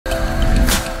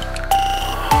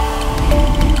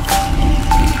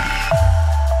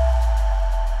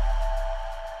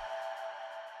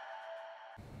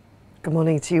Good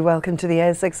morning to you. Welcome to the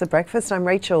ASX at Breakfast. I'm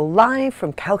Rachel, live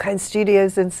from Kalkine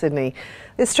Studios in Sydney.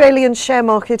 The Australian share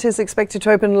market is expected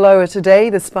to open lower today.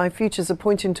 The SPI futures are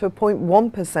pointing to a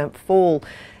 0.1% fall.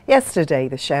 Yesterday,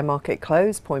 the share market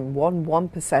closed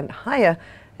 0.11% higher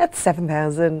at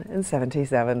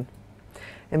 7,077.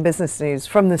 In business news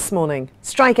from this morning,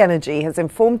 Strike Energy has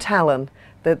informed Talon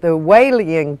that the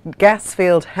Whaling gas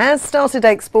field has started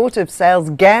export of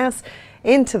sales gas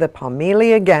into the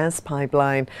Parmelia Gas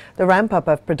Pipeline. The ramp-up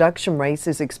of production rates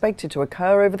is expected to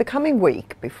occur over the coming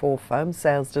week before firm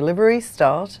sales deliveries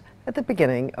start at the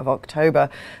beginning of October.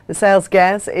 The sales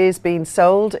gas is being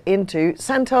sold into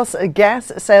Santos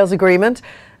Gas Sales Agreement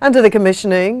under the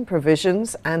commissioning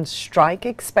provisions, and Strike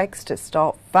expects to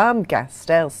start firm gas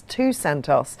sales to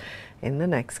Santos in the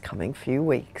next coming few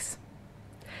weeks.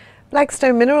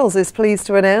 Blackstone Minerals is pleased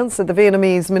to announce that the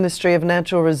Vietnamese Ministry of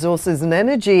Natural Resources and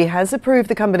Energy has approved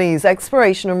the company's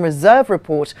exploration and reserve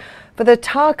report for the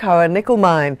Ta Khoa Nickel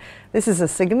Mine. This is a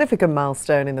significant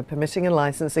milestone in the permitting and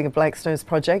licensing of Blackstone's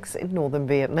projects in northern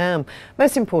Vietnam.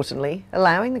 Most importantly,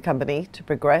 allowing the company to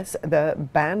progress the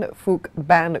Ban Phuc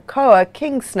Ban Khoa,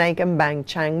 King Snake and Bang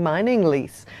Chang mining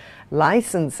lease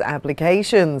license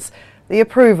applications. The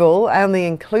approval and the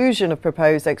inclusion of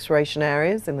proposed exploration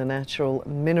areas in the Natural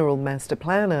Mineral Master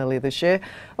Plan earlier this year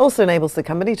also enables the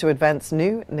company to advance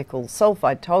new nickel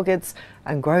sulfide targets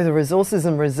and grow the resources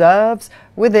and reserves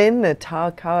within the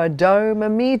Ta Khoa Dome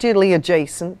immediately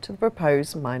adjacent to the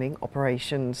proposed mining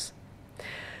operations.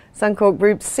 Suncorp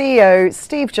Group CEO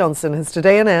Steve Johnson has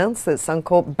today announced that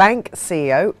Suncorp Bank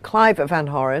CEO Clive van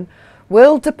Horen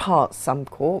will depart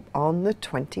Suncorp on the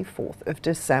 24th of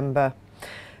December.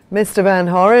 Mr. Van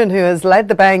Horen, who has led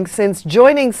the bank since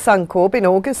joining Suncorp in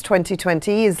August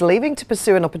 2020, is leaving to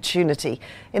pursue an opportunity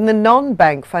in the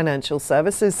non-bank financial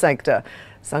services sector.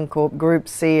 Suncorp Group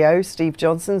CEO Steve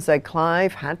Johnson said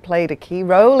Clive had played a key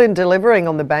role in delivering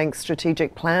on the bank's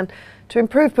strategic plan to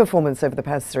improve performance over the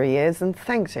past 3 years and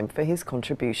thanked him for his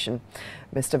contribution.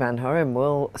 Mr. Van Horen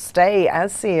will stay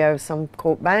as CEO of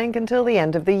Suncorp Bank until the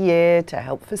end of the year to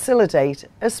help facilitate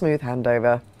a smooth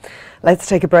handover. Let's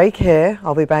take a break here.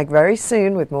 I'll be back very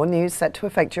soon with more news set to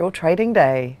affect your trading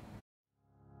day.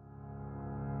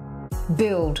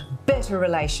 Build better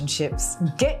relationships,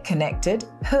 get connected,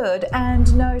 heard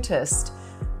and noticed.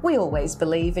 We always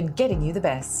believe in getting you the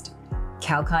best.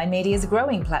 Kalkine Media's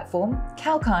growing platform,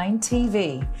 Kalkine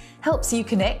TV, helps you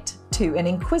connect to an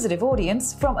inquisitive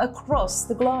audience from across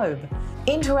the globe.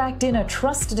 Interact in a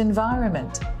trusted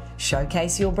environment.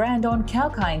 Showcase your brand on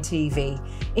Kalkine TV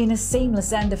in a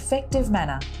seamless and effective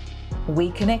manner. We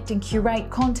connect and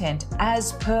curate content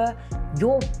as per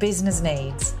your business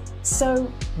needs.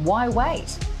 So why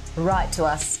wait? Write to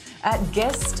us at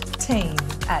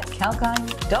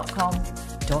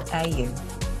guestteam@kalkine.com.au.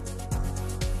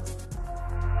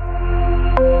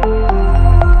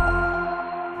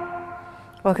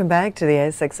 Welcome back to the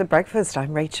ASX at Breakfast.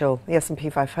 I'm Rachel. The S&P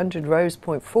 500 rose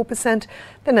 0.4%.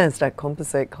 The Nasdaq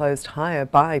Composite closed higher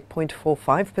by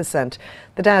 0.45%.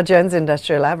 The Dow Jones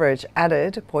Industrial Average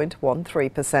added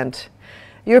 0.13%.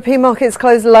 European markets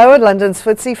closed lower. London's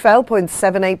FTSE fell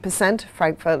 0.78%,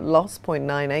 Frankfurt lost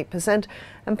 0.98%,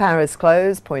 and Paris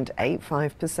closed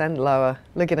 0.85% lower.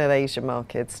 Looking at Asian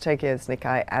markets, Tokyo's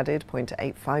Nikkei added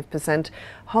 0.85%,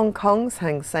 Hong Kong's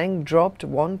Hang Seng dropped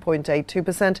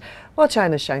 1.82%, while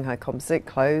China's Shanghai Composite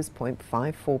closed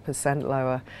 0.54%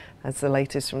 lower. That's the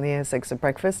latest from the ASX at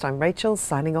Breakfast. I'm Rachel,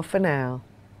 signing off for now.